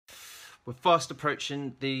We're fast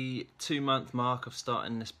approaching the 2-month mark of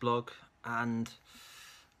starting this blog, and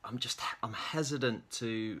I'm hesitant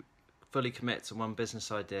to fully commit to one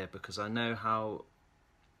business idea because I know how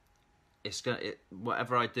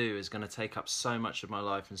whatever I do is going to take up so much of my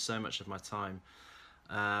life and so much of my time.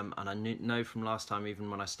 And I know from last time,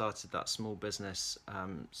 even when I started that small business,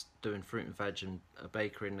 doing fruit and veg and a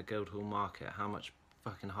bakery in the Guildhall Market, how much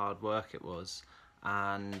fucking hard work it was.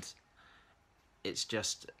 And it's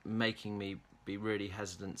just making me be really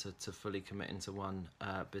hesitant to fully commit into one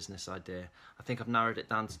business idea. I think I've narrowed it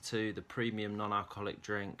down to two: the premium non-alcoholic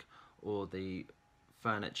drink or the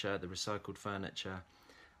furniture, the recycled furniture.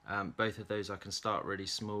 Both of those I can start really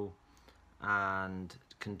small and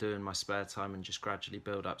can do in my spare time and just gradually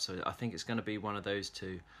build up. So I think it's going to be one of those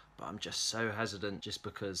two, but I'm just so hesitant just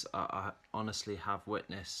because I honestly have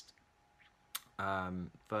witnessed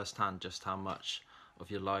firsthand just how much of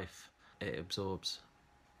your life it absorbs.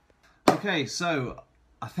 Okay, so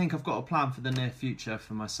I think I've got a plan for the near future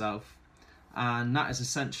for myself, and that is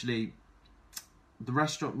essentially the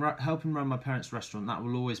restaurant, helping run my parents' restaurant. That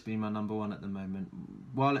will always be my number one at the moment.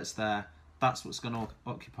 While it's there, that's what's going to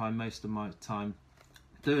occupy most of my time.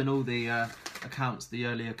 Doing all the accounts, the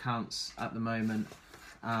early accounts at the moment,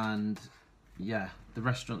 and yeah, the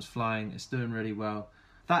restaurant's flying, it's doing really well.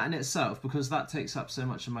 That in itself, because that takes up so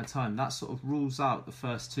much of my time, that sort of rules out the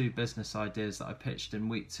first two business ideas that I pitched in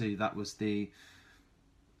week 2. That was the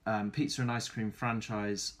pizza and ice cream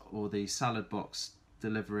franchise or the salad box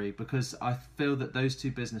delivery, because I feel that those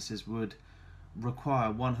two businesses would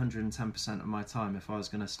require 110% of my time. If I was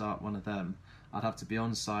going to start one of them, I'd have to be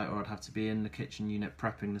on site, or I'd have to be in the kitchen unit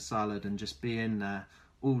prepping the salad and just be in there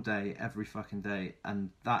all day, every fucking day,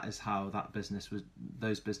 and that is how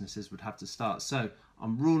those businesses would have to start. So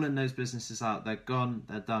I'm ruling those businesses out. They're gone,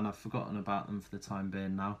 they're done, I've forgotten about them for the time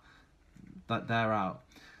being now. That they're out.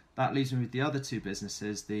 That leaves me with the other two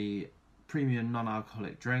businesses, the premium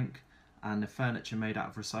non-alcoholic drink and the furniture made out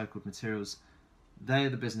of recycled materials. They are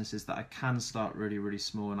the businesses that I can start really, really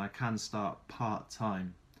small, and I can start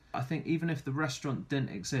part-time. I think even if the restaurant didn't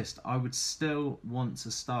exist, I would still want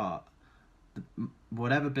to start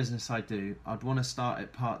whatever business I do. I'd want to start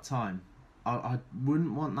it part-time. I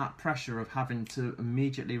wouldn't want that pressure of having to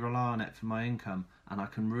immediately rely on it for my income, and I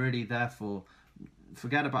can really therefore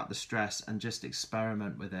forget about the stress and just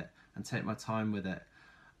experiment with it and take my time with it.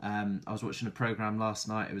 I was watching a programme last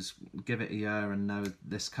night. It was Give It a Year, and there was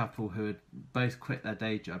this couple who had both quit their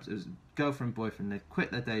day jobs. It was girlfriend, boyfriend. They'd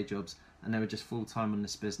quit their day jobs and they were just full-time on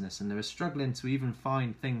this business, and they were struggling to even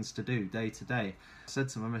find things to do day to day. I said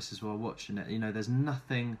to my missus while watching it, there's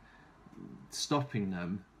nothing stopping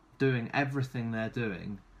them doing everything they're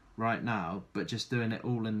doing right now, but just doing it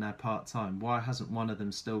all in their part-time. Why hasn't one of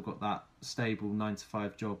them still got that stable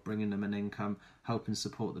 9-to-5 job, bringing them an income, helping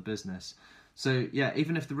support the business? So yeah,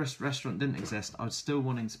 even if the restaurant didn't exist, I was still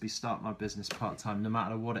wanting to start my business part-time, no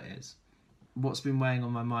matter what it is. What's been weighing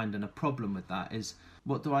on my mind, and a problem with that, is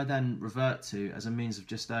what do I then revert to as a means of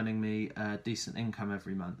just earning me a decent income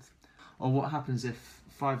every month? Or what happens if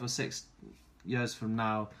 5 or 6 years from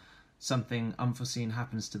now something unforeseen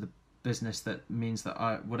happens to the business that means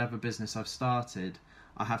that whatever business I've started,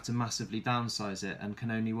 I have to massively downsize it and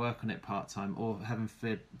can only work on it part-time, or heaven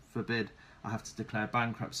forbid I have to declare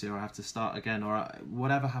bankruptcy, or I have to start again, or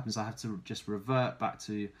whatever happens, I have to just revert back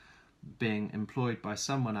to being employed by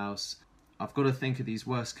someone else. I've got to think of these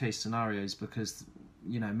worst case scenarios because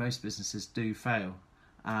most businesses do fail,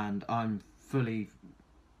 and I'm fully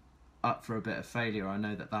up for a bit of failure. I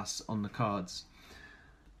know that that's on the cards.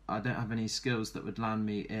 I don't have any skills that would land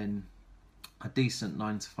me in a decent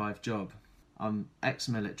 9-to-5 job. I'm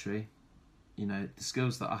ex-military. The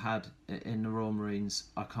skills that I had in the Royal Marines,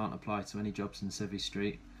 I can't apply to any jobs in Civvy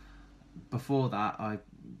Street. Before that,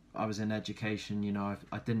 I was in education.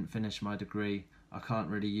 I didn't finish my degree. I can't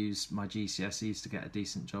really use my GCSEs to get a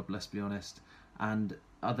decent job, let's be honest. And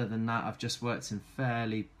other than that, I've just worked in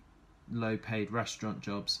fairly low-paid restaurant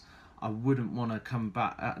jobs. I wouldn't want to come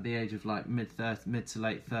back at the age of like mid to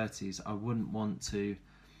late 30s. I wouldn't want to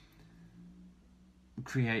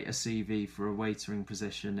create a CV for a waitering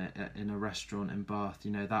position in a restaurant in Bath.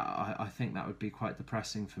 I think that would be quite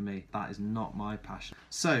depressing for me. That is not my passion.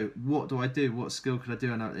 So what do I do? What skill could I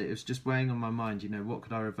do? And it was just weighing on my mind, what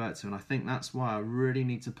could I revert to? And I think that's why I really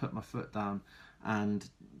need to put my foot down and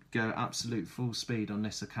go absolute full speed on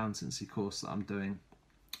this accountancy course that I'm doing.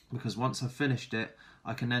 Because once I've finished it,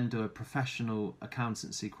 I can then do a professional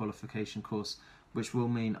accountancy qualification course, which will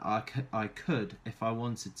mean I could, if I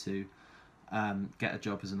wanted to, get a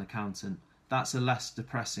job as an accountant. That's a less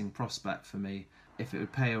depressing prospect for me. If it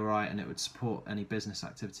would pay alright and it would support any business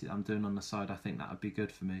activity that I'm doing on the side, I think that would be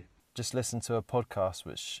good for me. just listened to a podcast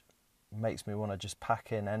which makes me want to just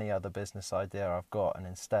pack in any other business idea I've got and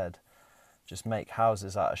instead just make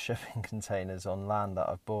houses out of shipping containers on land that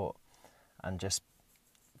I've bought and just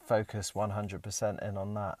focus 100% in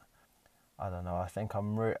on that. I don't know, I think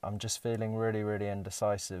I'm just feeling really, really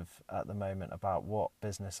indecisive at the moment about what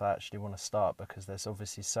business I actually want to start, because there's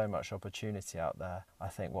obviously so much opportunity out there. I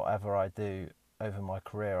think whatever I do over my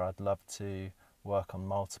career, I'd love to work on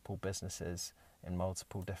multiple businesses in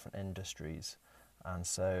multiple different industries. And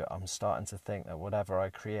so I'm starting to think that whatever I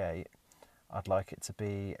create, I'd like it to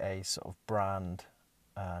be a sort of brand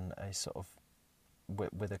and a sort of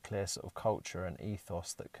with a clear sort of culture and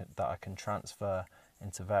ethos that I can transfer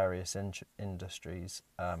into various industries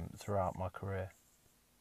throughout my career.